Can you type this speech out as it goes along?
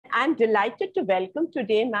I'm delighted to welcome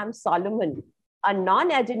today Ms Solomon, a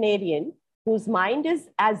non-agenarian whose mind is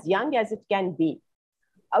as young as it can be.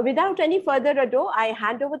 Without any further ado, I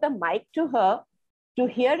hand over the mic to her to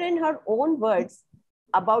hear in her own words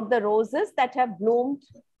about the roses that have bloomed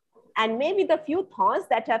and maybe the few thorns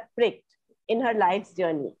that have pricked in her life's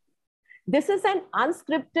journey. This is an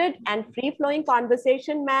unscripted and free-flowing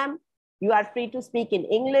conversation, ma'am. You are free to speak in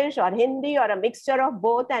English or Hindi or a mixture of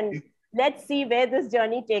both, and let's see where this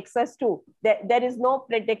journey takes us to. There is no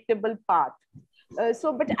predictable path.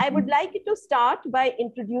 But I would like you to start by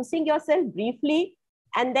introducing yourself briefly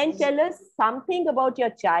and then tell us something about your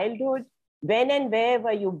childhood, when and where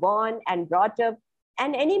were you born and brought up,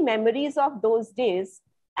 and any memories of those days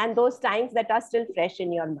and those times that are still fresh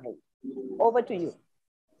in your mind. Over to you.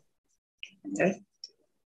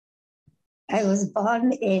 I was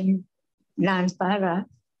born in Nanpara.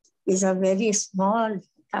 It's a very small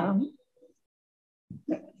town.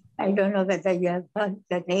 I don't know whether you have heard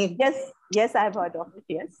the name. Yes, I've heard of it,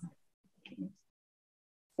 yes.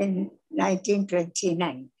 In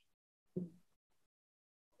 1929.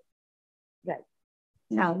 Right.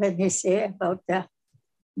 Now, when you say about the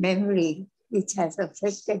memory which has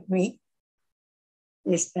affected me,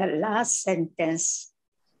 is the last sentence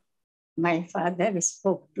my father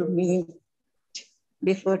spoke to me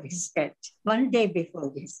before his death, one day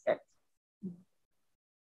before his death.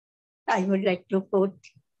 I would like to quote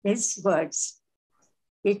his words.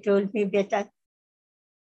 He told me, "Beta,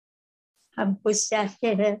 हम कुछ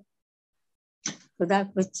चाहते हैं, खुदा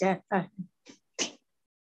कुछ चाहता है,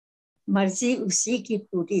 मर्जी उसी की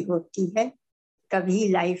पूरी होती है, कभी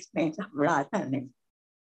लाइफ में घबराना नहीं."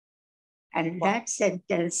 And that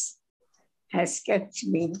sentence has kept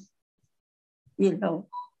me,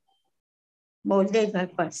 molded my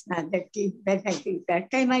personality. When that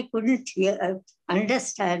time I couldn't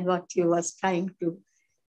understand what he was trying to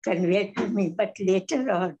convey to me, but later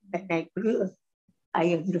on, when I grew up,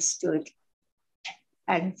 I understood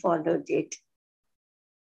and followed it.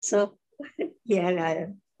 So here I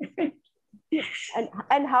am.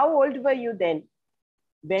 And how old were you then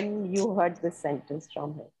when you heard this sentence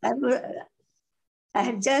from her? I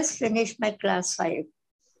had just finished my class 5.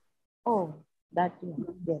 Oh, that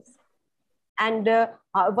young, yes. And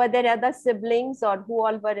were there other siblings or who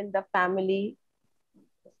all were in the family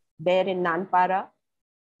there in Nanpara?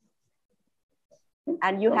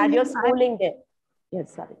 And you had your schooling there?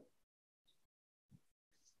 Yes, sorry.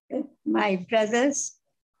 My brothers,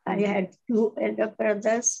 I had 2 elder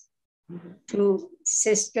brothers, 2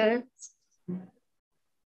 sisters.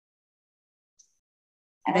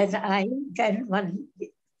 Then one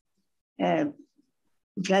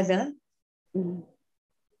brother,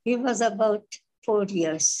 he was about 4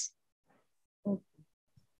 years.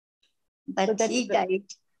 But so he died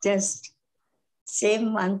just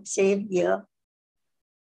same month, same year.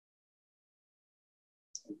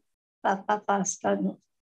 Papa passed on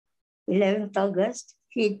 11th August.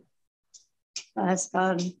 He passed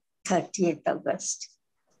on 30th August.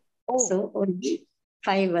 Oh. So only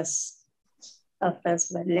 5 of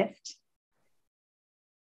us were left.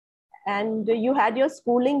 And you had your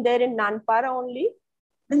schooling there in Nanpara only?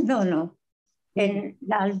 No. In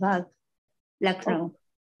Lal Bagh, Lucknow.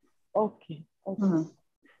 Okay.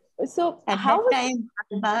 So at that time,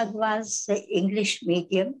 Lal Bagh was the English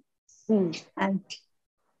medium. And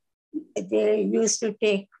they used to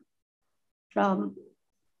take from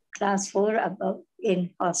class 4 above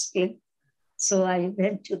in hostel. So I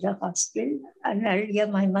went to the hostel, and earlier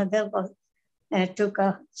my mother took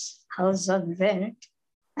a house on rent,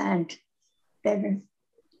 and then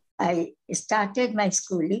I started my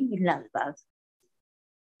schooling in Lal Bagh.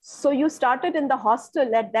 So you started in the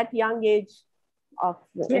hostel at that young age of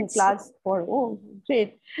in class 4. Oh,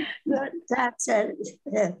 great. That's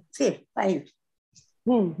 5.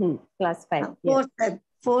 Class 5.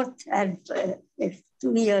 Fourth and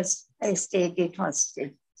 2 years I stayed in hostel.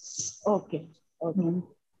 Okay.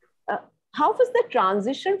 How was the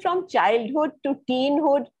transition from childhood to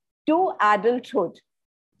teenhood to adulthood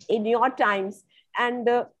in your times? And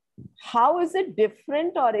how is it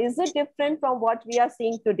different, or is it different from what we are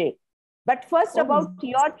seeing today? But first, about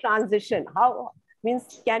your transition,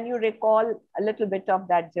 can you recall a little bit of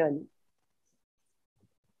that journey?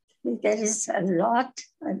 There is a lot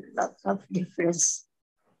of difference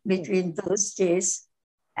between those days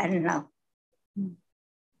and now.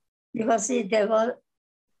 Because there were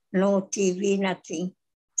no TV, nothing.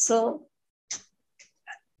 So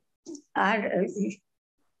our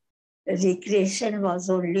recreation was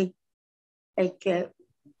only like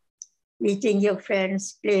meeting your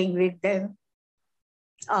friends, playing with them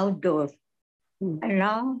outdoor. And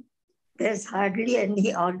now there's hardly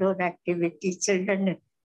any outdoor activity. Children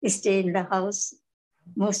stay in the house.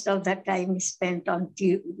 Most of the time is spent on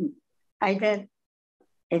TV, either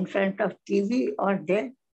in front of TV or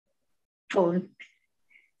their phone.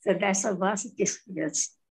 So that's a vast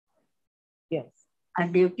experience. Yes. Our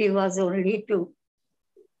duty was only to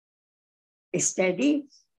study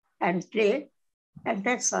and play, and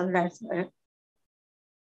that's all.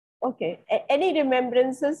 Okay. Any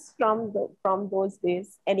remembrances from those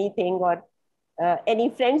days? Anything, or any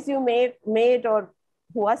friends you made or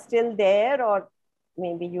who are still there, or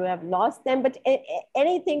maybe you have lost them? But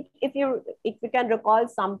anything, if you can recall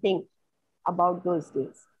something about those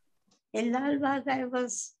days. In Lal Bagh,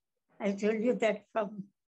 I told you that from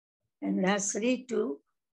nursery to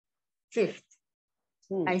 5th,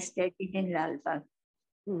 I studied in Lal Bagh.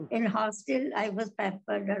 In hostel, I was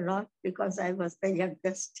pampered a lot because I was the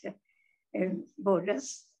youngest boarder.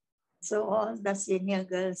 So all the senior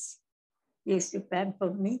girls used to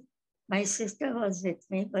pamper me. My sister was with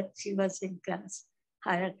me, but she was in class,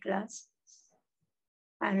 higher class.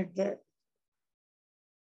 And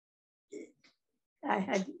I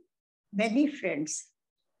had many friends.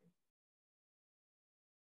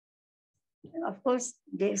 Of course,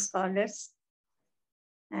 day scholars.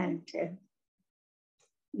 And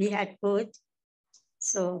we had both.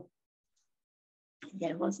 So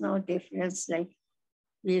there was no difference. Like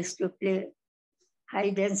we used to play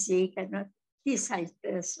hide and seek and these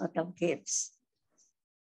sort of games.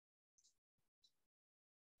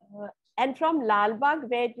 And from Lal Bagh,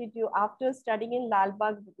 where did you, after studying in Lal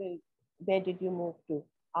Bagh, where did you move to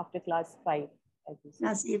after class 5?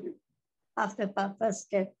 After Papa's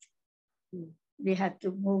death, we had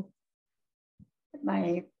to move.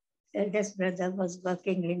 My eldest brother was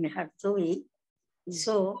working in Hardoi,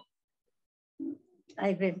 so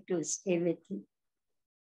I went to stay with him.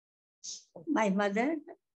 My mother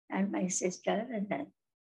and my sister and I.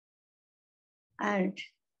 And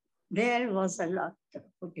there was a lot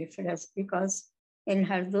of difference because in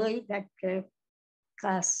Hardoi, that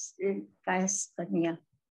caste Kanya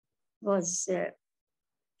was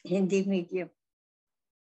Hindi medium.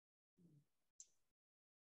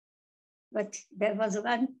 But there was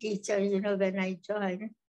one teacher, when I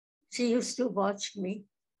joined, she used to watch me,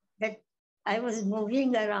 that I was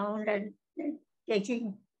moving around and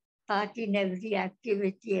taking part in every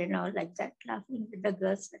activity and all like that, laughing with the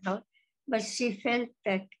girls and all. But she felt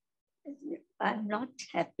that I'm not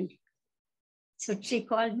happy. So she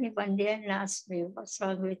called me one day and asked me, what's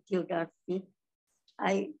wrong with you, Dorothy?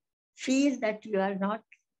 I feel that you are not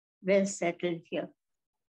well settled here.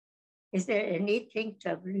 Is there anything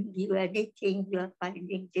troubling you, anything you are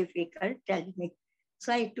finding difficult? Tell me.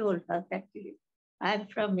 So I told her that I'm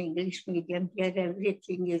from English medium. Here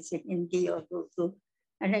everything is in Hindi or Urdu.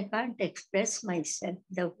 And I can't express myself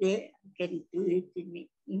the way I can do it in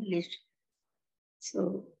English.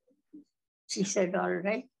 So she said, all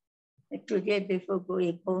right, today before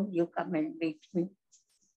going home, you come and meet me.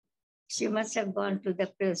 She must have gone to the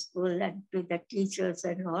principal and to the teachers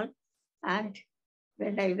and all. And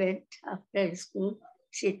when I went after school,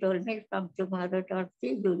 she told me, from tomorrow, Dorothy,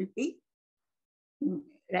 you will be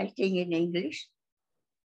writing in English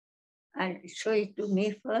and show it to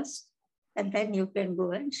me first, and then you can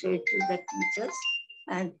go and show it to the teachers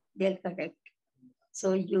and they'll correct.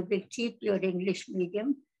 So you will keep your English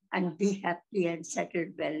medium and be happy and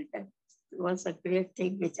settled well. That was a great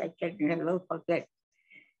thing which I can never forget,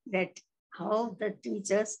 that how the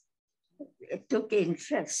teachers took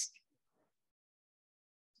interest.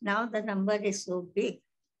 Now the number is so big.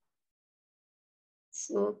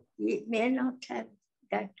 So we may not have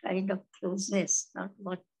that kind of closeness, not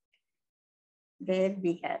what there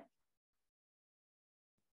we had.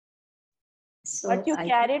 So but you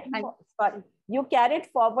carried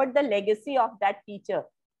forward the legacy of that teacher,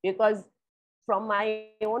 because from my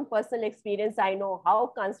own personal experience, I know how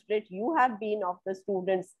considerate you have been of the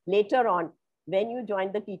students later on when you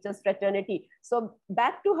joined the teachers fraternity. So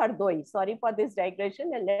back to Hardoi. Sorry for this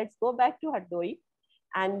digression, and let's go back to Hardoi.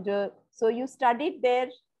 And so you studied there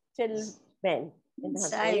till when?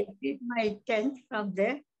 So I did my 10th from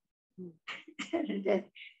there. And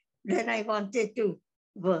then I wanted to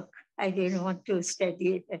work. I didn't want to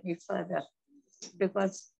study it any further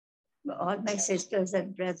because all my sisters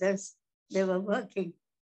and brothers, they were working.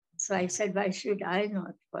 So I said, why should I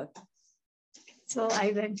not work? So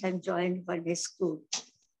I went and joined one school.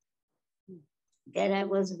 There I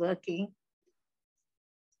was working,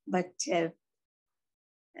 but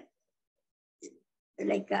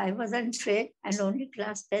like I wasn't trained and only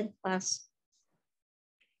class 10 passed.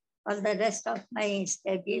 All the rest of my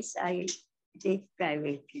studies I did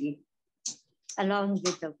privately along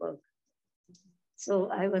with the work.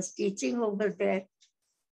 So I was teaching over there,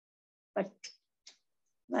 but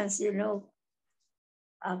once,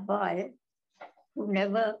 a boy who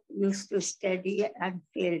never used to study and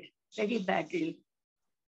failed very badly,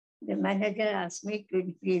 the manager asked me to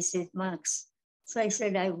increase his marks. So I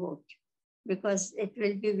said I won't, because it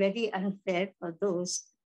will be very unfair for those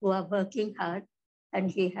who are working hard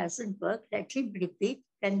and he hasn't worked. Let him repeat,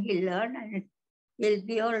 then he'll learn and he'll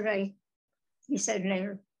be all right. He said,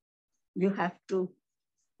 no, you have to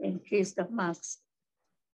increase the marks.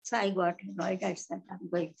 So I got annoyed. I said, I'm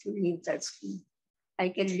going to leave the school. I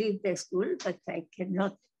can leave the school, but I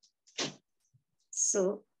cannot.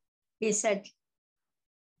 So he said,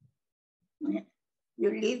 you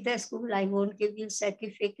leave the school, I won't give you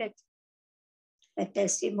certificate, a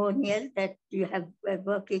testimonial that you have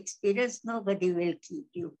work experience, nobody will keep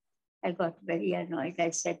you. I got very annoyed. I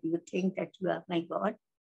said, you think that you are my God?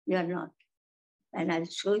 You are not. And I'll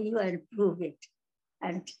show you, I'll prove it.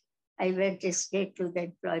 And I went straight to the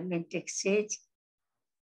employment exchange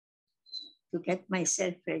to get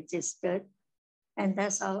myself registered. And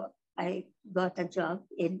that's how I got a job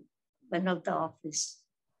in one of the office.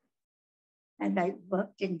 And I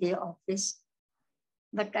worked in the office.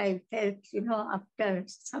 But I felt, after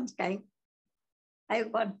some time, I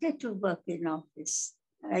wanted to work in office.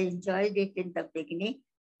 I enjoyed it in the beginning.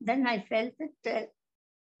 Then I felt that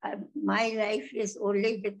my life is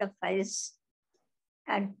only with the files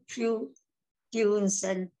and few tunes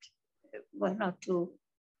and one or two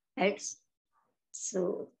heads.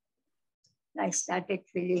 So I started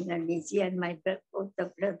feeling uneasy, and both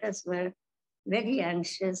the brothers were very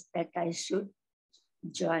anxious that I should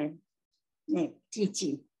join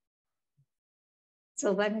teaching.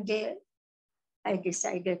 So one day I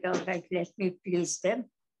decided, all right, let me please them.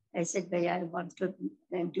 I said, I want to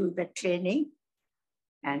do the training.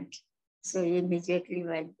 And so immediately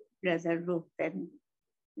my brother wrote an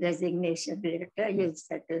resignation letter. You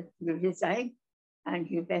said you resign. And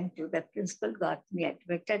he went to the principal, got me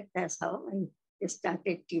admitted. That's how I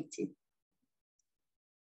started teaching.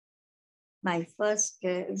 My first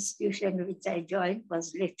institution which I joined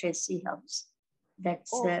was Literacy House.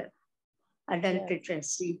 That's adult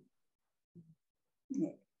literacy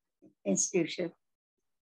institution.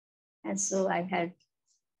 And so I had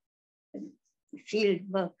field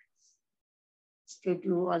work to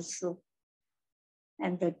do also.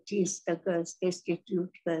 And the teach the girls,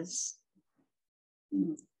 institute girls.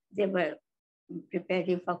 They were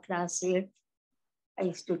preparing for class 8. I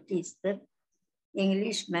used to teach them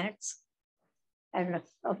English, maths, and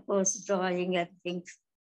of course, drawing and things,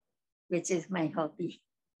 which is my hobby.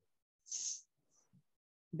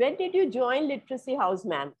 When did you join Literacy House,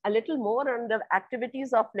 ma'am? A little more on the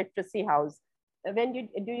activities of Literacy House. Do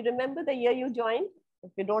you remember the year you joined?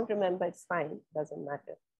 If you don't remember, it's fine. Doesn't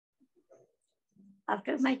matter.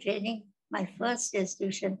 After my training, my first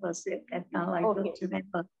institution was Literacy. Now I don't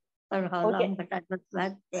remember for how long, but I was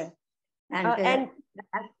glad there. And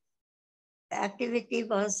the activity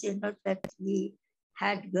was, that we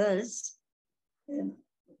had girls and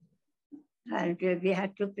we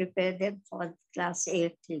had to prepare them for class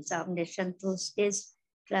 8 examination. Those days,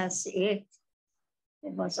 class 8,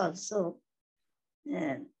 it was also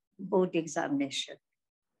board examination.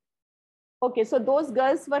 Okay, so those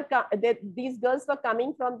girls these girls were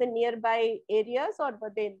coming from the nearby areas, or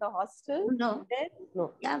were they in the hostel? No.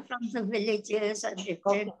 No. Yeah, from the villages and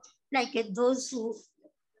different, like those who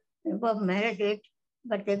were married,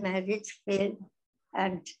 but their marriage failed,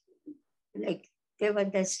 and like they were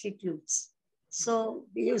destitutes. So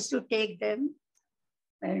we used to take them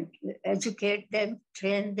and educate them,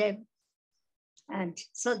 train them, and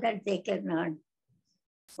so that they can learn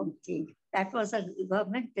something. That was a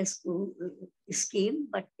government school scheme,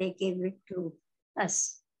 but they gave it to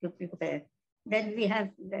us to prepare. Then we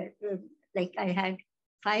have, like I had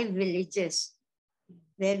 5 villages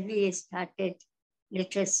where we started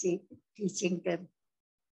literacy, teaching them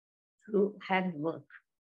through handwork,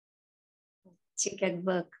 chicken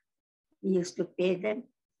work. We used to pay them,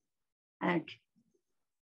 and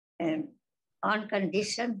on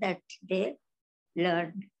condition that they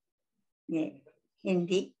learned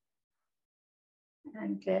Hindi.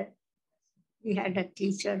 And we had a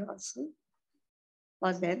teacher also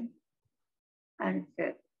for them. And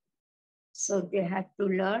so they had to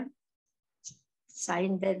learn,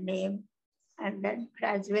 sign their name, and then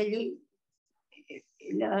gradually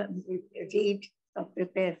read or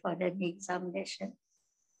prepare for an examination.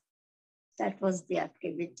 That was the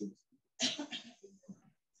activity.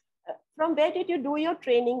 From where did you do your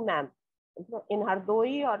training, ma'am? In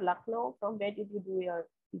Hardoi or Lucknow? From where did you do your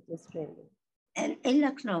teacher's training? In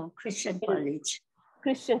Lucknow, Christian College.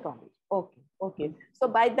 Christian college. Okay, okay. So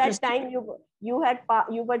by that time,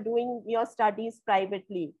 you were doing your studies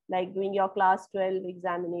privately, like doing your class 12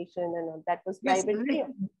 examination and all. That was privately.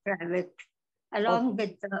 Yes, private, along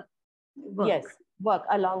with the work. Yes, work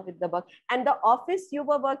along with the work. And the office you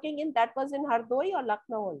were working in, that was in Hardoi or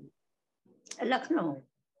Lucknow only? Lucknow.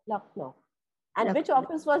 Lucknow. And which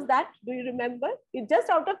office was that? Do you remember? It's just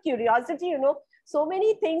out of curiosity, you know, so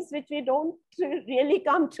many things which we don't really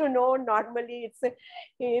come to know normally.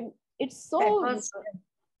 It's so. That was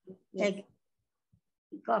like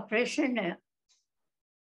corporation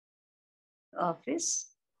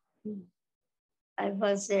office. I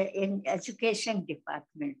was in education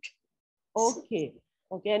department. Okay.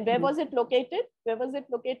 Okay. And where was it located? Where was it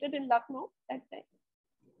located in Lucknow that time?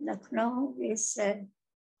 Lucknow is, I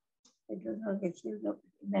don't know if you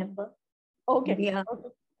remember. Okay.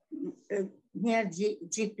 Near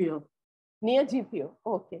GPO. Near GPO.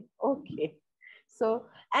 Okay. Okay. So,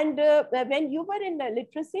 and when you were in the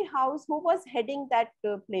literacy house, who was heading that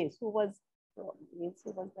place? Who was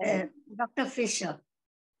there? Dr. Fisher.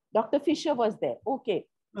 Dr. Fisher was there. Okay.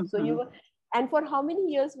 So you were, and for how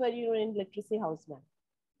many years were you in literacy house, ma'am?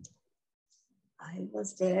 I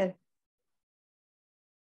was there.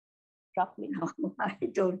 Roughly? No, I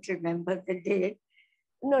don't remember the date.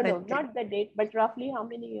 No, not the date, but roughly how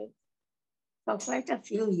many years? For quite a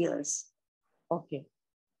few years. Okay.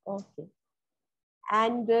 Okay.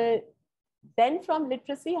 And then from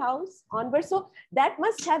literacy house onward, so that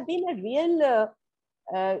must have been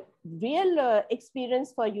a real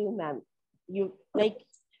experience for you, ma'am. You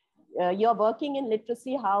you're working in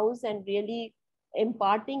literacy house and really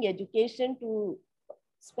imparting education to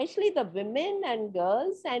especially the women and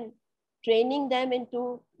girls and training them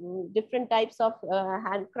into different types of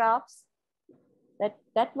handcrafts.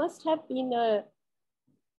 That must have been a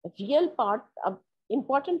real part, an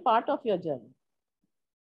important part of your journey.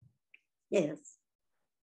 Yes.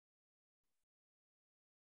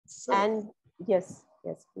 So, and yes,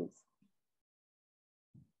 please.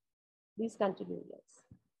 Please continue, yes.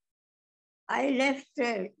 I left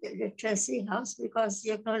the literacy house because,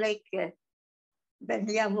 you know, like when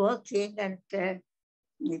we are working and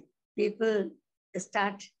people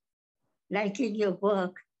start liking your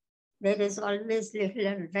work, there is always little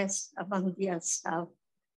unrest among their staff,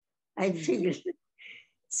 I feel.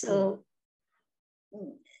 So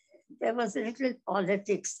there was a little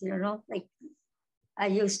politics, you know, like I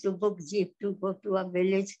used to book jeep to go to a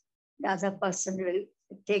village. The other person will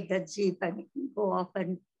take the jeep and go off,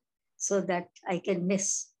 and so that I can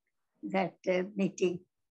miss that meeting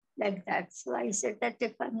like that. So I said that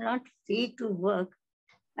if I'm not free to work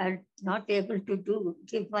and not able to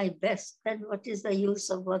give my best, then what is the use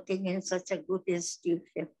of working in such a good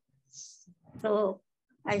institution? So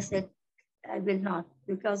I said, I will not,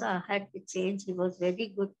 because I had to change. He was a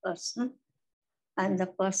very good person. And the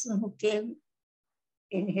person who came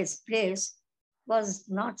in his place was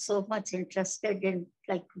not so much interested in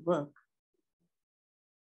like work.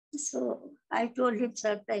 So I told him,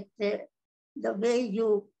 sir, like the way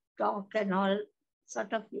you talk and all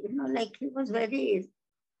sort of, you know, like he was very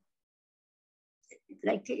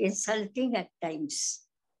like insulting at times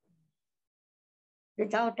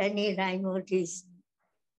without any rhyme or reason.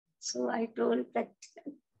 So I told that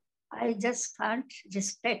I just can't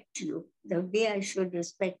respect you the way I should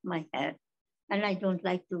respect my hair. And I don't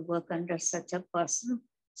like to work under such a person,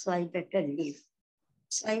 so I better leave.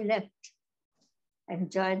 So I left and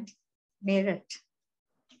joined Meerut.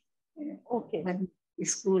 Okay. One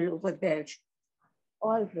school over there.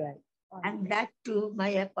 All right. And that too, my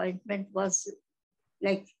appointment was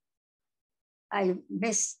like, I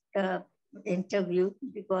missed the interview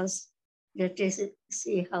because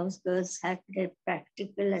literacy house girls had their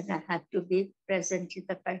practical and I had to be present in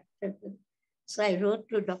the practical. So I wrote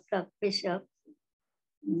to Dr. Fisher,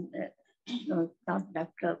 no, not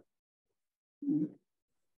Dr.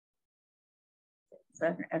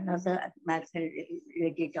 Another medical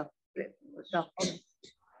lady doctor.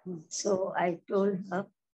 So I told her,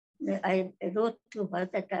 I wrote to her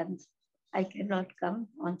that I cannot come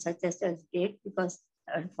on such a date because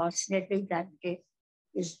unfortunately that day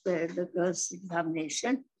is the girls'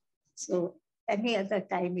 examination. So any other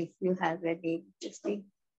time, if you have any interesting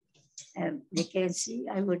vacancy,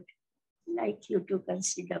 I would like you to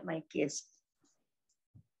consider my case.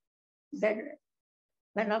 Then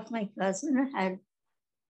one of my cousins had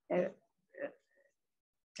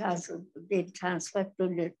been transferred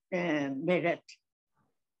to Meerut.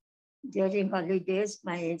 During holidays,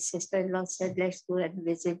 my sister-in-law said, let's go and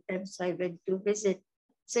visit them. So I went to visit.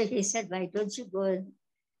 So he said, why don't you go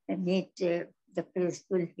and meet the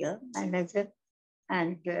principal here, manager,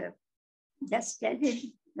 and just tell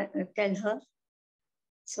her.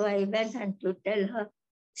 So I went and to tell her.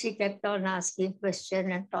 She kept on asking questions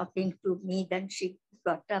and talking to me. Then she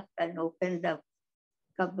got up and opened the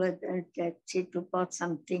cupboard and she took out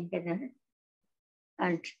something in it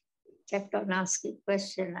and kept on asking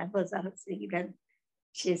questions. I was answering. Then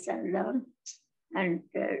she sat down and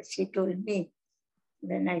she told me.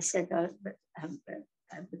 Then I said, I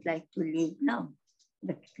would like to leave now,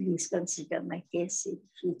 but please consider my case in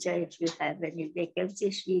future if you have any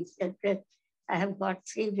vacancies. She said that I have got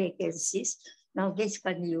 3 vacancies. Now, which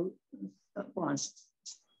can you want?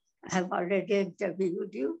 I have already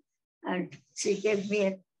interviewed you. And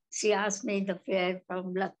she asked me the fare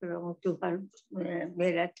from Lucknow to her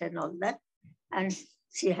Meerut and all that. And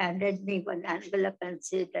she handed me one envelope and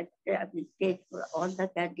said that I will take for all the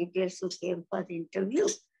candidates who came for the interview.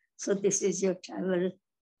 So this is your travel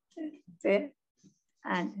fare.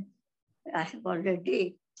 And I have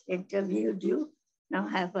already interviewed you. Now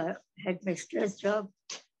I have a headmistress job,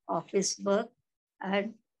 office work,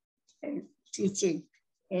 and teaching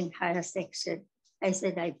in higher section. I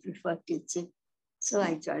said I prefer teaching. So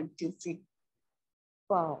I joined teaching.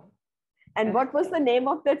 Wow. And what was the name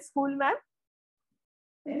of that school, ma'am?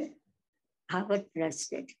 Harvard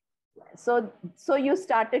Preston. So you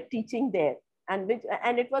started teaching there, and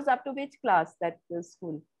it was up to which class, that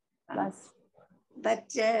school class?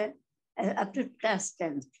 Up to class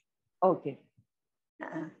 10th. Okay.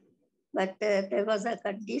 But there was a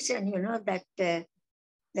condition, that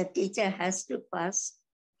the teacher has to pass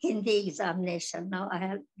Hindi examination. Now I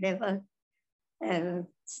have never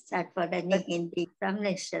sat for any Hindi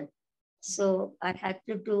examination, so I had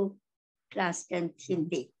to do class 10th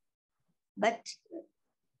Hindi. But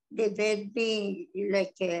they made me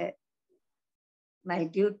like my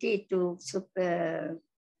duty to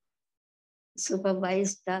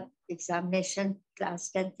supervise the examination, class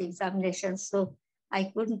 10th examination. So I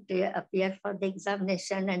couldn't appear for the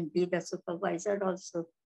examination and be the supervisor also.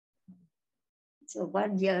 So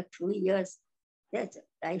 1 year, 2 years,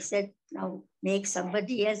 I said, now make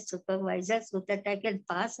somebody else supervisor so that I can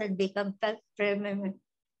pass and become permanent,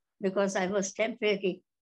 because I was temporary.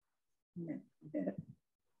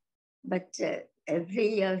 But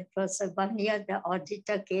every year, it was 1 year, the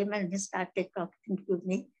auditor came and he started talking to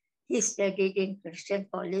me. He studied in Christian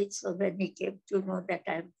college, so when he came to know that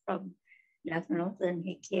I'm from Lucknow, then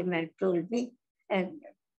he came and told me, and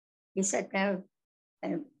he said, now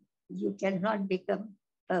you cannot become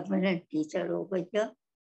permanent teacher over here.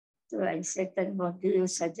 So I said, then what do you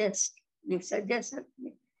suggest? You suggest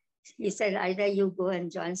me. He said, either you go and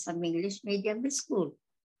join some English medium school,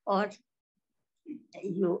 or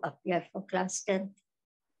you appear for class 10th.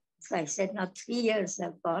 So I said, now 3 years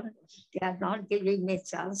have gone. They are not giving me a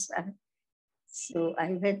chance. And so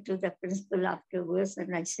I went to the principal afterwards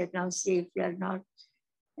and I said, now see, if you are not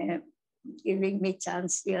giving me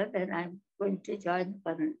chance here, then I'm going to join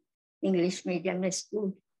one English medium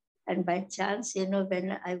school. And by chance,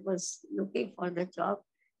 when I was looking for the job,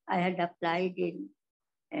 I had applied in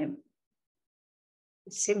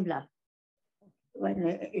Simla,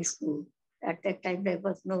 one school. At that time, there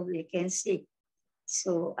was no vacancy.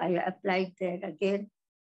 So I applied there again,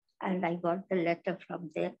 and I got the letter from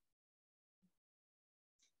there.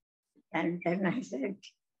 And then I said,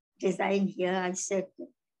 resign here. I said,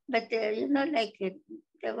 but there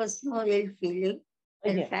was no ill feeling.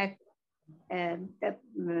 In fact, the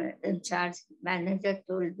in charge manager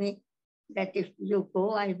told me that if you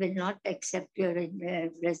go, I will not accept your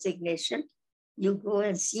resignation. You go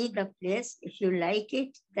and see the place. If you like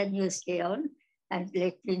it, then you stay on and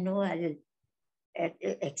let me know. I will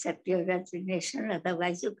accept your resignation.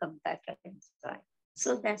 Otherwise, you come back and join.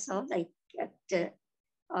 So that's all I kept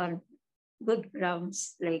on good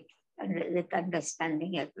grounds, with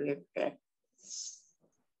understanding everything there.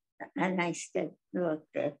 And I still work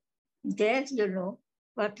there. There,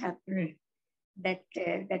 what happened, that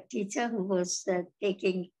the teacher who was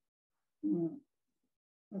taking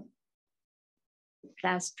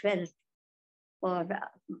class 12 for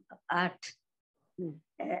art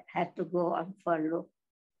had to go on furlough,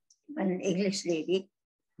 an English lady.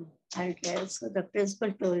 And so the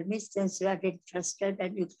principal told me, since you are interested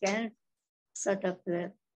and you can sort of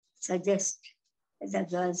suggest the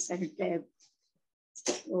girls, and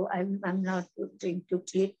so I'm not going to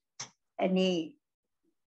keep any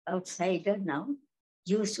outsider now.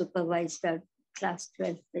 You supervise the class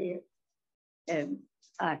 12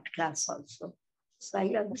 art class also. So I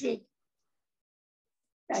agreed.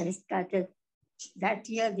 I started. That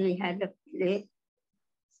year we had a play,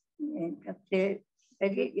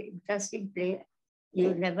 very interesting play.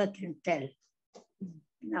 You never can tell.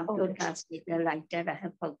 Now, Okay. don't ask me the writer, I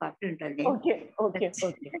have forgotten the name. Okay.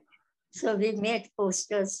 So we made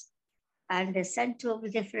posters and sent to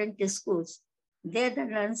different schools. There the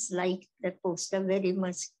nuns liked the poster very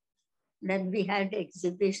much. Then we had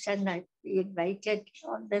exhibition. I invited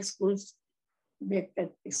all the schools with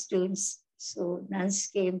the students. So nuns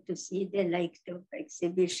came to see, they liked the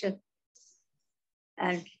exhibition.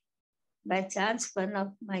 And by chance, one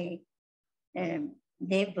of my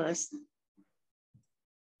neighbors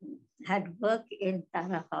had worked in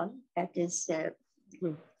Tara Hall, that is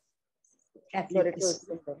Catholic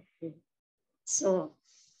school. So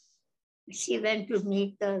she went to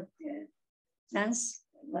meet the nuns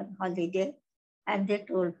one holiday, and they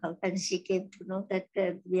told her, and she came to know that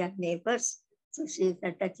we are neighbors. So she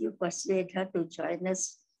said that you persuade her to join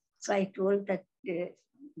us. So I told that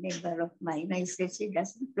neighbor of mine, I said, she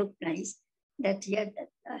doesn't look nice, that yet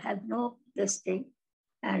I have no this thing,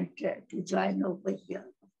 and to join over here.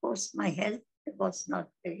 Of course, my health was not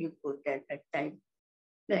very good at that time.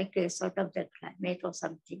 Like a sort of the climate or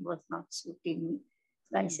something was not suiting me.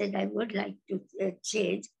 So I said, I would like to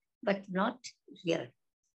change, but not here.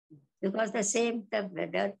 Because the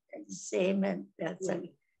weather is same and the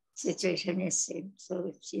situation is same.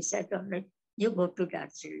 So she said, all right, you go to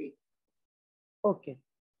Darjeeling. Okay.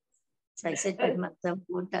 So I said, my mother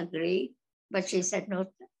won't agree. But she said, no,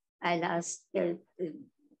 I'll ask your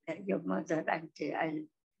mother and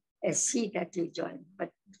I'll see that you join. But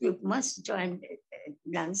you must join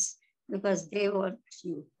nuns because they want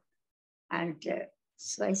you. And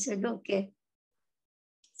so I said, okay.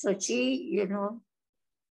 So she,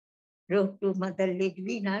 wrote to Mother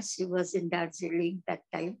Lidvina. She was in Darjeeling that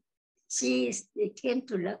time. She came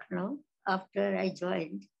to Lucknow after I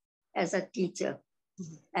joined as a teacher.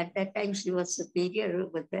 At that time, she was superior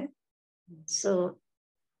over there. So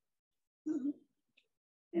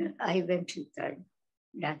I went to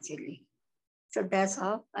Darjeeling. So that's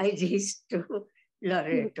how I reached to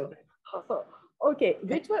Loreto. Okay.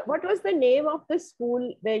 What was the name of the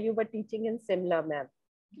school where you were teaching in Simla, ma'am?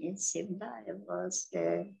 In Simla, I was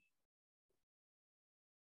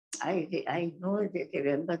I know that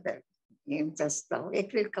remember the name just now.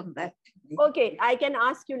 It will come back to me. Okay, I can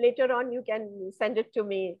ask you later on. You can send it to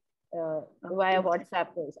me via WhatsApp.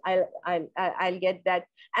 I'll get that.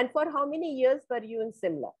 And for how many years were you in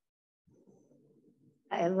Simla?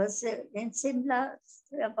 I was in Simla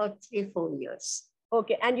about 3-4 years.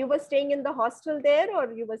 Okay, and you were staying in the hostel there,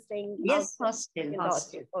 or you were staying? Yes, hostel.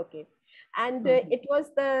 Okay, and it was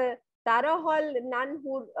the Tara Hall nun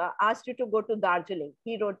who asked you to go to Darjeeling.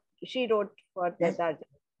 She wrote for the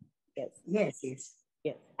Darjeeling. Yes.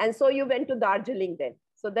 And so you went to Darjeeling then.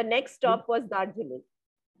 So the next stop was Darjeeling.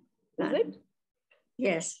 Is it?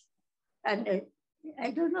 Yes. And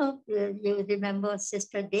I don't know if you remember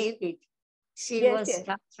Sister David. She was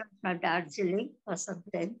transferred from Darjeeling or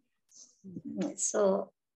something.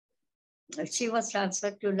 So she was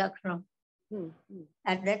transferred to Lucknow.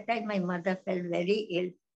 At that time, my mother fell very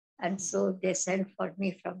ill. And so they sent for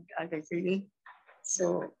me from Darjeeling.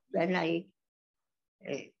 So when I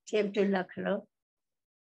came to Lucknow,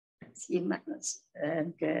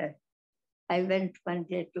 and I went one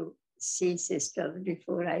day to see sister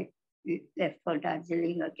before I left for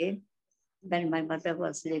Darjeeling again. When my mother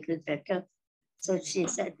was a little better. So she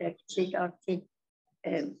said that, Dorothy,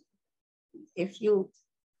 if you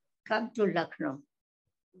come to Lucknow,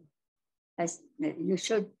 you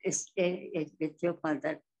should stay with your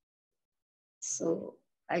mother. So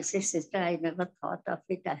I said, sister, I never thought of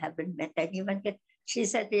it. I haven't met anyone yet. She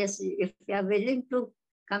said, yes, if you are willing to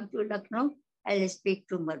come to Lucknow, I'll speak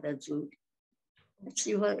to Mother Jude.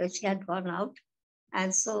 She had gone out.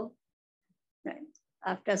 And so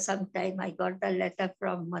after some time, I got the letter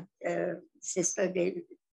from Sister David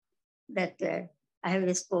that I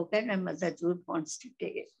have spoken and Mother Jude wants to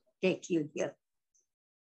take you here.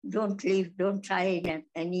 Don't leave, don't try in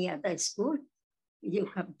any other school. You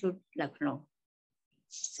come to Lucknow.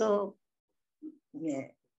 So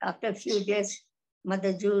after a few days,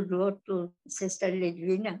 Mother Jude wrote to Sister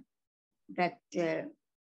Lidvina that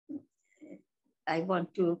I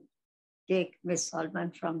want to take Ms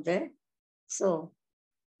Solomon from there. So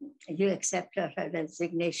you accept her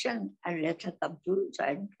resignation and let her come to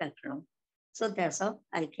join Lucknow. So that's how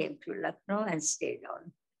I came to Lucknow and stayed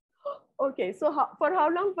on. Okay, so for how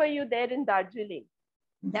long were you there in Darjeeling?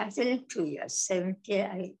 Darjeeling 2 years. 70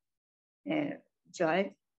 I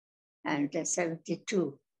joined and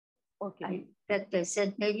 72. Okay. That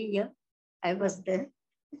St. Mary year, I was there.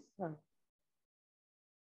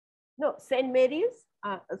 No, St. Mary's?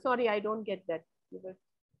 Sorry, I don't get that.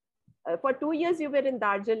 For 2 years you were in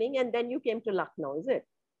Darjeeling and then you came to Lucknow, is it?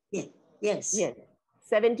 Yes.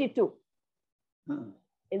 72. Hmm.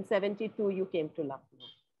 In 72, you came to Lucknow.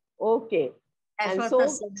 Okay. That And was so, the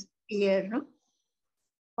centenary year, no?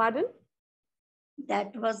 pardon?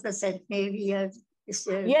 That was the centenary year. Yes,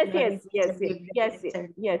 yes, yes, yes, yes, yes,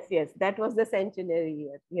 yes, yes. That was the centenary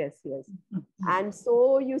year. Yes, yes. And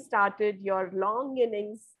so you started your long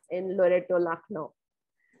innings in Loreto, Lucknow.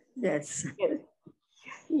 Yes. Yes.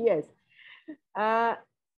 Yes.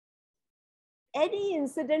 Any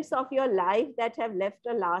incidents of your life that have left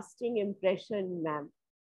a lasting impression, ma'am?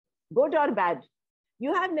 Good or bad?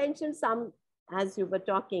 You have mentioned some as you were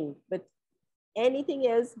talking, but anything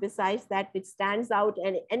else besides that which stands out,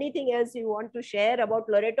 and anything else you want to share about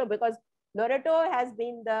Loreto? Because Loreto has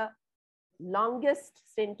been the longest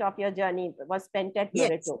stint of your journey was spent at Yes.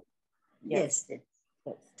 Loreto. Yes.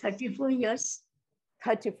 Yes. 34 years.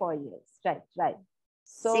 34 years. Right, right.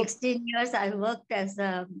 So 16 years I worked as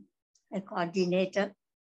a coordinator.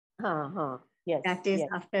 Yes. That is yes.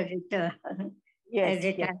 after Yes,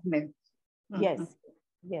 retirement. Yes.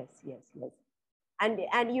 Yes, yes, yes.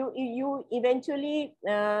 And you eventually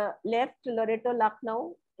left Loreto,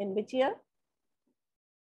 Lucknow in which year?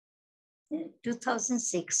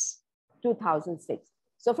 2006. 2006.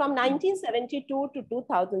 So from 1972 to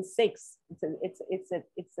 2006,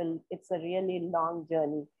 it's a really long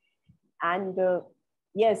journey. And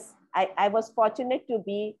yes, I was fortunate to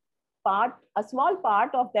be a small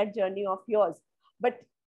part of that journey of yours. But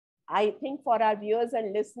I think for our viewers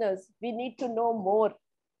and listeners, we need to know more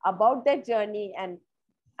about that journey and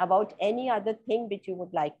about any other thing which you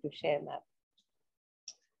would like to share, ma'am.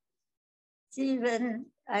 See, when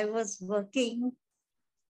I was working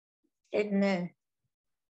in a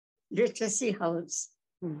literacy house,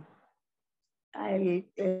 I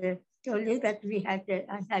told you that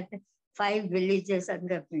I had 5 villages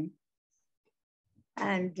under me.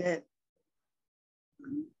 And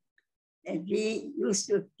we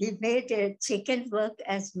made chicken work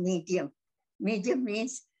as medium. Medium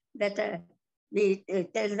means that we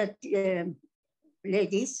tell the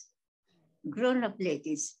ladies, grown-up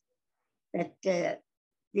ladies, that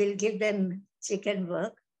we'll give them chicken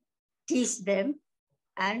work, teach them,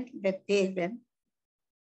 and they pay them.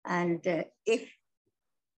 And if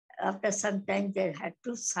after some time they had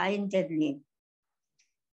to sign their name.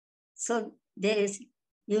 So they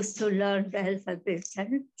used to learn the alphabet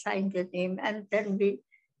and sign their name. And then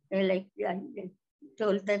I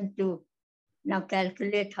told them to now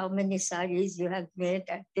calculate how many saris you have made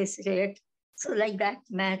at this rate. So like that,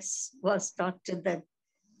 maths was taught to them.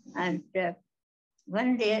 And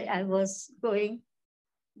one day I was going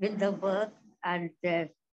with the work and the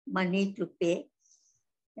money to pay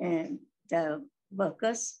the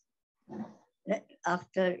workers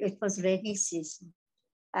after it was rainy season.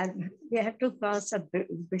 And we had to cross a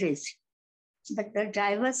bridge. But the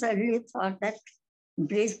driver suddenly thought that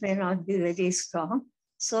bridge may not be very strong,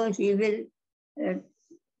 so he will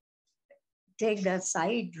take the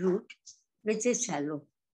side route, which is shallow.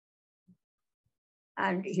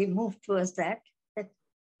 And he moved towards that.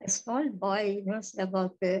 A small boy,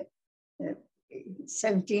 about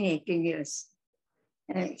 17, 18 years.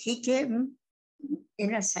 He came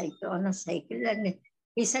on a cycle, and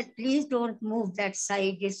he said, please don't move that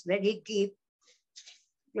side, it's very deep.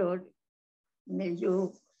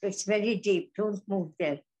 It's very deep, don't move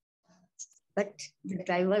there. But the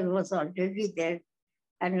driver was already there,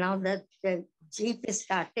 and now that the jeep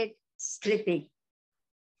started slipping,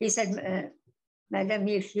 he said, Madam,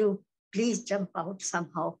 if you please jump out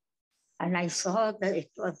somehow. And I saw that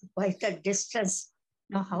it was quite a distance.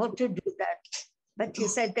 Now, how to do that? But he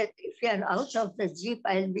said that if you are out of the jeep,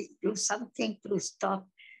 I'll do something to stop.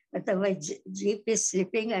 Otherwise, jeep is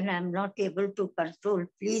slipping and I'm not able to control.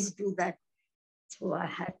 Please do that. So I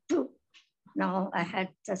had to. Now I had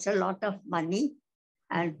such a lot of money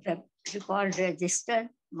and the record register,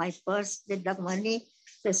 my purse with the money.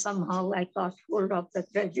 So somehow I got hold of the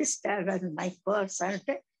register and my purse. And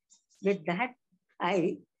with that,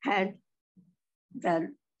 I had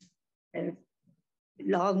the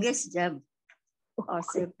longest jump, or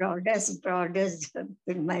say broadest jump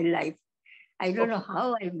in my life. I don't know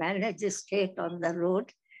how I managed to stay on the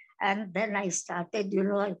road. And then I started,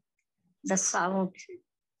 the sound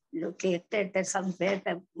located that somewhere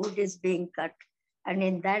the wood is being cut. And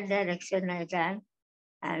in that direction I ran.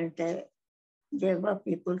 And there were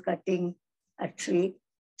people cutting a tree.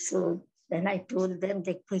 So then I told them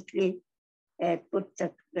they quickly put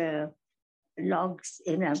the logs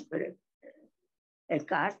in a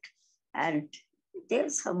cart, and they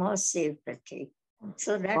somehow saved the tree.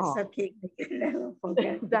 So that's the thing I can never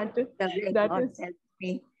forget. That is helped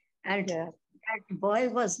me. And that boy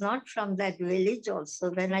was not from that village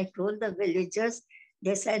also. When I told the villagers,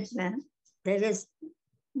 they said, ma'am, there is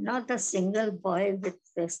not a single boy with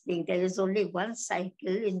this thing. There is only one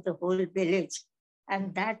cycle in the whole village,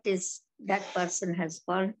 and that person has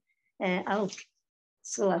gone out.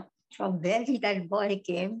 So from where that boy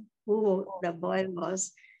came, who the boy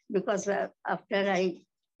was, because after I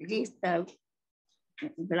reached the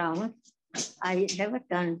ground, I never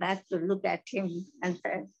turned back to look at him, and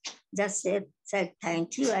just said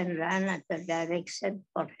thank you and ran at the direction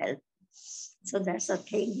for help. So that's a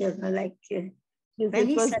thing, like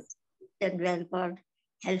many such and where God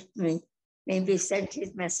helped me. Maybe sent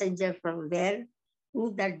his messenger from where,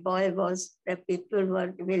 who that boy was. The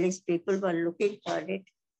village people were looking for it.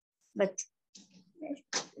 But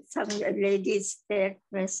some ladies said,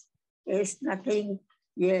 Miss, is nothing,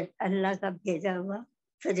 ये अल्लाह का भेजा हुआ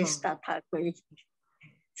फरिश्ता था कोई.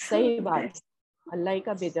 सही बात, अल्लाह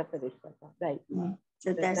का भेजा फरिश्ता था, right?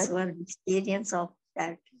 So that's one experience of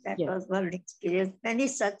that. That was one experience. Many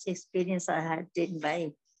such experience I had in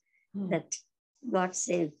life that God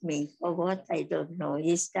saved me. For what, I don't know.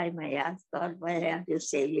 Each time I ask God, why are you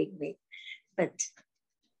saving me? But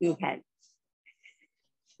He had.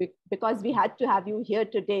 Because we had to have you here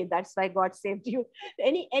today. That's why God saved you.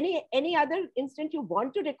 Any other instant you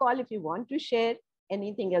want to recall, if you want to share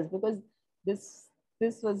anything else, because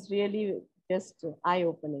this was really just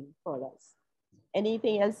eye-opening for us.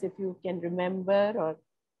 Anything else if you can remember? Or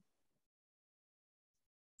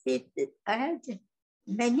I had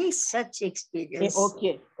many such experiences.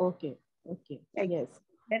 Okay. Yes.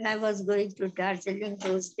 When I was going to Darjeeling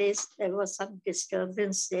those days, there was some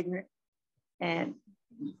disturbance in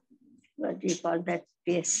what do you call that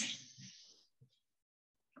place?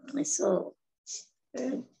 So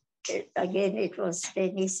again, it was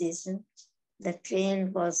rainy season. The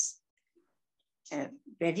train was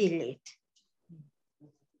very late.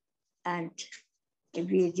 And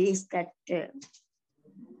we reached that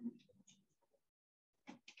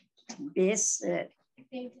base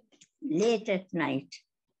late at night.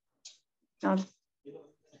 Now,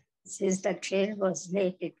 since the train was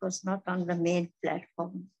late, it was not on the main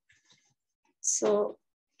platform. So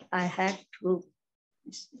I had to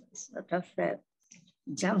sort of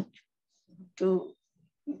jump to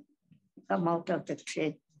come out of the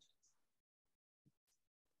train.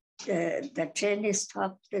 The train is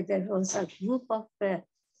stopped. There was a group of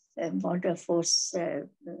border force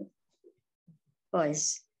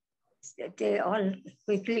boys. They all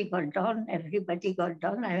quickly got down. Everybody got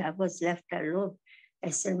down. I was left alone. I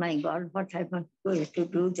said, my God, what am I going to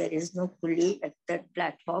do? There is no pulley. The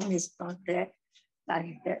platform is not there.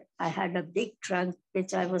 I had a big trunk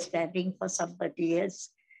which I was carrying for somebody else.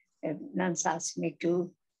 Nuns asked me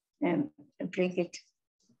to bring it.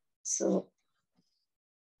 So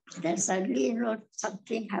then suddenly,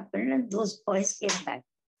 something happened and those boys came back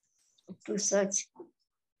to search.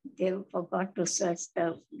 They forgot to search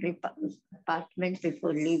the apartment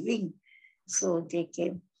before leaving. So they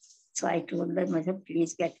came. So I told them,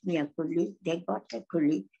 please get me a coolie. They got a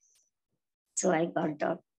coolie. So I got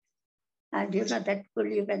down. And that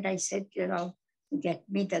coolie, when I said, get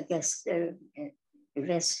me the guest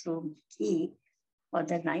restroom key for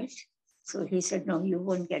the night. So he said, no, you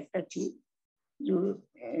won't get the key. You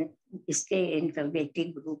stay in the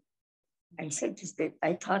waiting room. I said,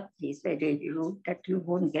 I thought he's very rude that you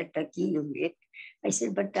won't get the key, you wait. I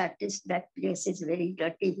said, but that place is very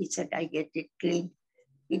dirty. He said, I get it clean.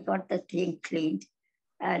 He got the thing cleaned.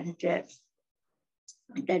 And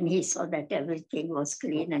then he saw that everything was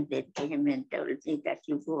clean and then came and told me that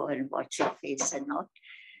you go and wash your face and all.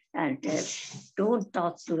 And don't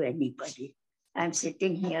talk to anybody. I'm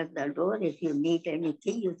sitting here at the door. If you need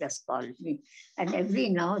anything, you just call me. And every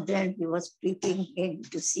now and then he was peeping in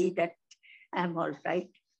to see that I'm all right.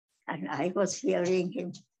 And I was fearing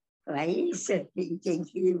him. Why is he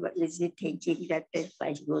thinking that if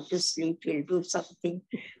I go to sleep, he'll do something,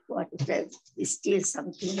 steal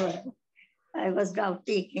something? I was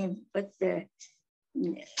doubting him. But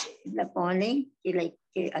in the morning,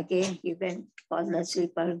 again, he went, called the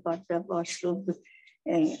sweeper, got the washroom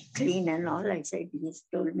clean and all. I said, he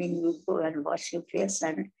told me, you go and wash your face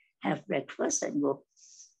and have breakfast and go.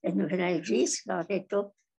 And when I reached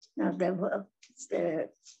Loreto, now there were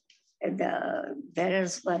the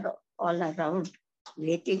bearers were all around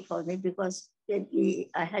waiting for me because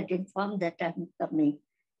I had informed that I'm coming.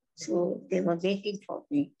 So they were waiting for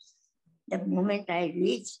me. The moment I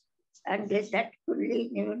reached, and that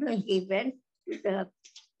he went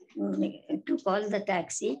to call the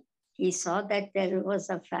taxi. He saw that there was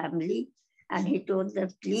a family and he told them,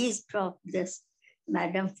 please drop this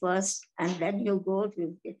madam first and then you go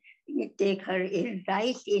to you take her in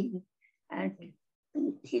right in. And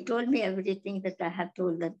he told me everything that I have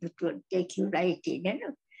told them to take you right in.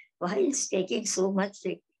 Why is taking so much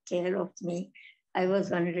care of me? I was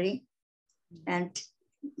wondering. And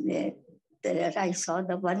there I saw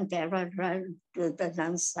the one terror run to the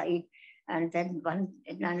nun's side, and then one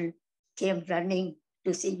nun came running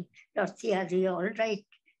to see, Dorothy, are you all right?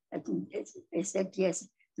 And I said, yes.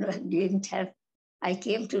 No, I didn't have. I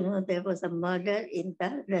came to know there was a murder in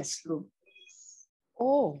the restroom.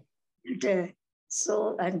 Oh. And,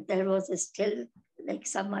 and there was still like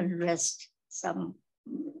some unrest, so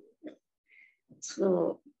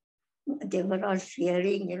they were all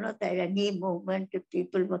fearing, that any moment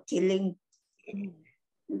people were killing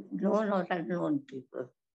known or unknown people.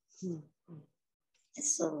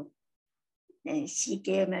 So she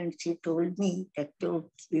came and she told me that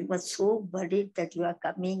we were so worried that you are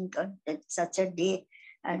coming on such a day,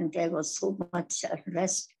 and there was so much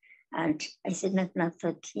unrest. And I said,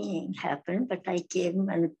 nothing happened, but I came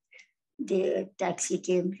and the taxi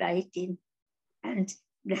came right in. And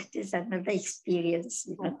that is another experience,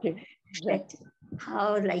 Okay. that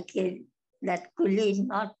how that coolie,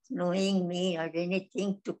 not knowing me or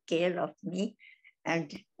anything, took care of me.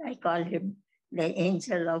 And I call him the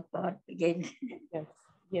angel of God again.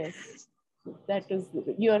 Yes. That is,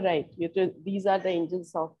 you're right. These are the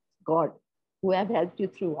angels of God who have helped you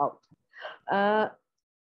throughout.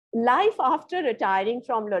 Life after retiring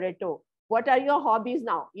from Loreto. What are your hobbies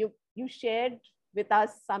now? You shared with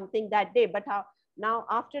us something that day, but now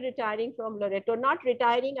after retiring from Loreto, not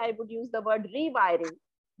retiring, I would use the word rewiring.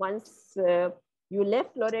 Once you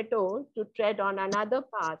left Loreto to tread on another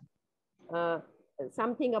path,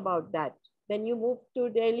 something about that. Then you moved to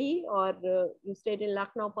Delhi, or you stayed in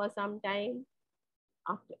Lucknow for some time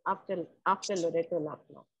after Loreto,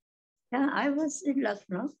 Lucknow. Yeah, I was in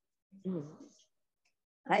Lucknow.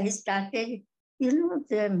 I started,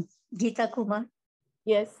 the Gita Kumar.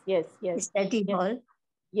 Yes. Study hall.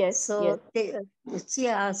 Yes. So she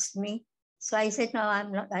asked me. So I said, no,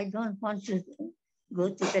 I don't want to go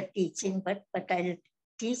to the teaching, but I'll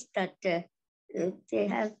teach that they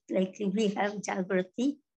have, we have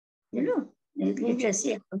Jagrati,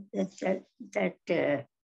 literacy that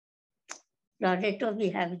Loreto, we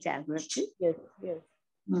have Jagrati. Yes.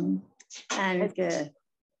 And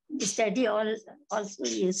study also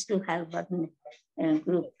used to have one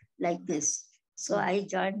group like this. So I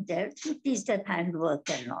joined there to teach them handwork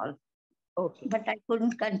and all. Okay. But I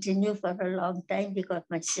couldn't continue for a long time because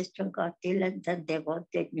my sister got ill, and then they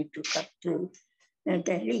wanted me to come to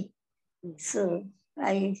Delhi. So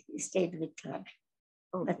I stayed with her.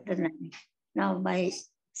 Okay. But now my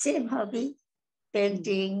same hobby,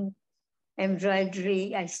 painting,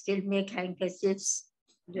 embroidery. I still make handkerchiefs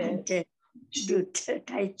and do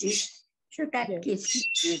Tai Chi. So that keeps me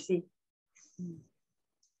busy.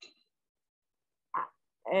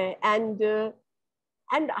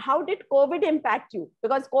 And how did COVID impact you?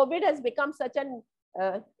 Because COVID has become such an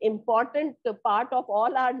important part of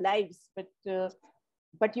all our lives.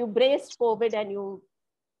 But you braced COVID and you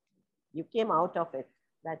came out of it.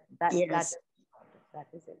 That is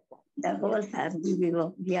important. The whole family,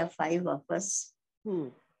 we are 5 of us.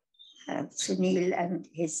 Sunil and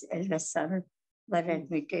his eldest son were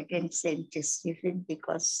admitted in St. Stephen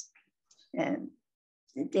because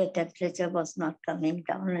their temperature was not coming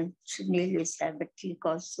down, and Sunil is diabetic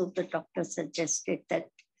also. The doctor suggested that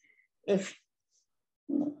if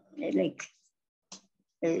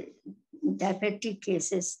diabetic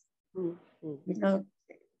cases,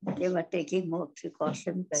 they were taking more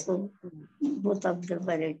precautions. So both of them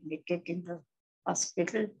were admitted in the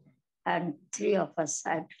hospital, and 3 of us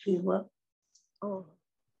had fever. Oh,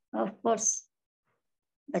 of course.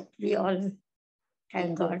 But we all,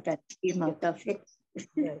 thank God, that came out of it.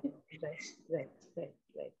 Right.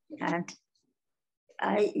 And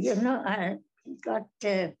I got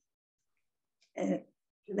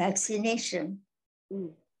vaccination.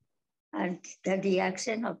 And the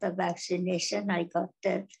reaction of the vaccination, I got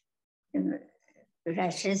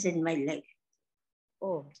rashes in my leg.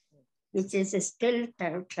 Oh. Which is still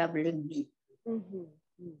troubling me.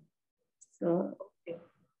 So,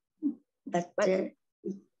 but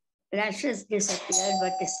rashes disappeared,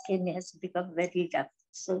 but the skin has become very rough.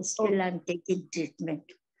 So still I'm taking treatment.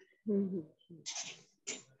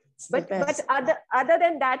 But other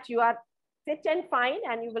than that, you are fit and fine,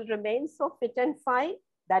 and you will remain so fit and fine.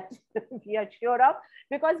 That we are sure of,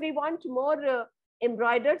 because we want more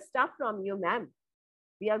embroidered stuff from you, ma'am.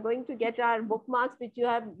 We are going to get our bookmarks which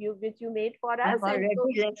you made for us. I've already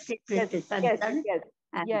left it with the concern.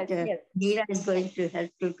 Yes. Neera is going to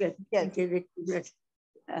help to give it to us.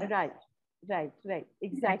 Right.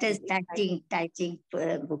 Exactly. That is tatting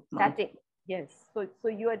bookmark. Yes. So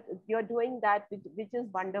you're doing that, which is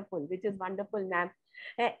wonderful, ma'am.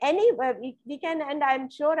 We can, and I'm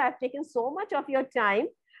sure I've taken so much of your time,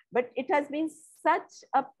 but it has been such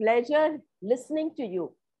a pleasure listening to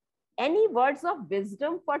you. Any words of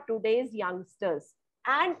wisdom for today's youngsters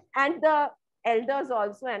and the elders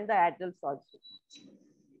also and the adults also?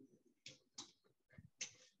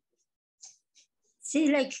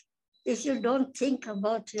 See, like, if you don't think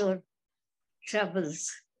about your troubles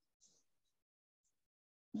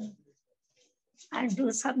and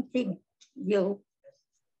do something, you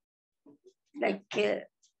like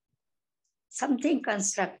something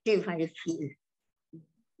constructive, I feel.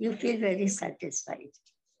 You feel very satisfied.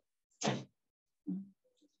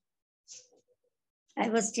 I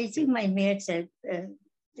was teaching my mates,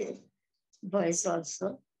 boys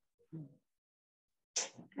also,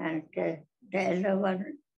 and the elder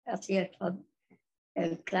one appeared for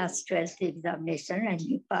class 12th examination and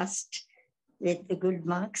he passed with the good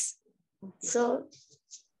marks. So,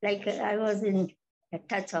 like, I was in a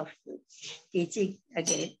touch of teaching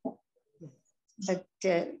again. But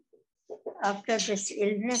after this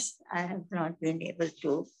illness, I have not been able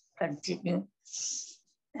to continue.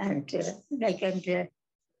 And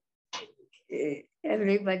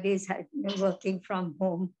everybody's working from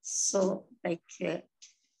home. So, like,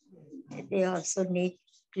 they also need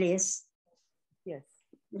place. Yes.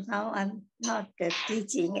 Now I'm not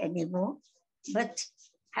teaching anymore, but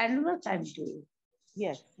handwork I'm doing.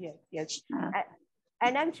 Yes.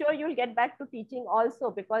 And I'm sure you'll get back to teaching also,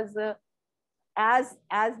 because as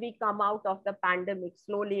we come out of the pandemic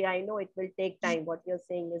slowly, I know it will take time. What you're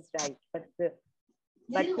saying is right,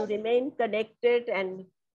 but to remain connected and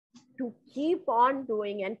to keep on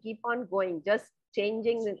doing and keep on going, just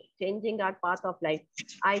changing our path of life.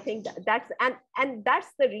 I think that's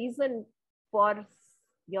that's the reason for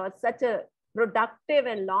your such a productive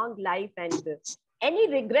and long life. And any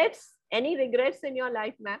regrets in your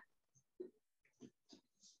life, ma'am?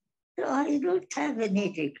 No, I don't have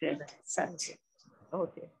any regret such.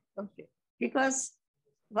 Okay. Because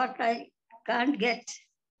what I can't get,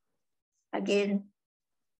 again,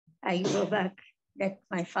 I go back. That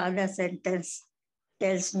my father's sentence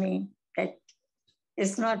tells me that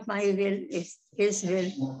it's not my will, it's his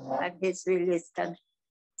will, and his will is done.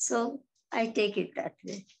 So I take it that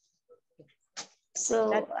way.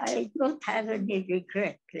 So I don't have any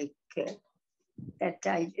regret, like that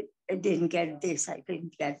I didn't get this, I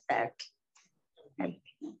didn't get that.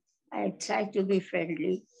 I try to be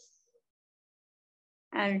friendly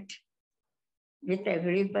and with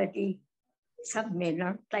everybody. Some may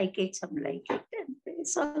not like it, some like it. And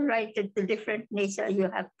it's all right. It's a different nature. You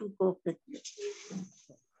have to cope with it.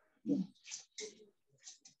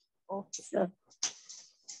 Okay.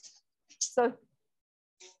 So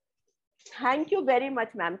thank you very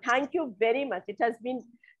much, ma'am. Thank you very much. It has been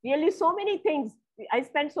really so many things. I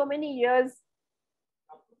spent so many years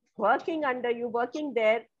working under you, working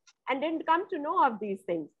there, and didn't come to know of these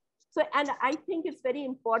things. So, and I think it's very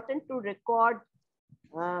important to record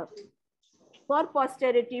for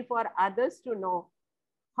posterity, for others to know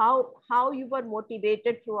how you were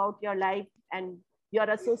motivated throughout your life and your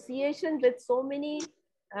association with so many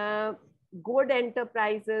good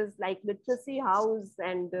enterprises like Literacy House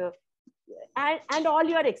and all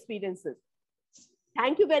your experiences.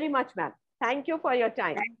 Thank you very much, ma'am. Thank you for your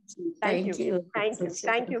time. Thank you. Thank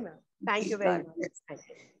you, ma'am. Thank you very much.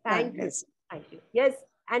 Thank you. Yes,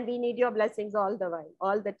 and we need your blessings all the while,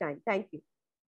 all the time. Thank you.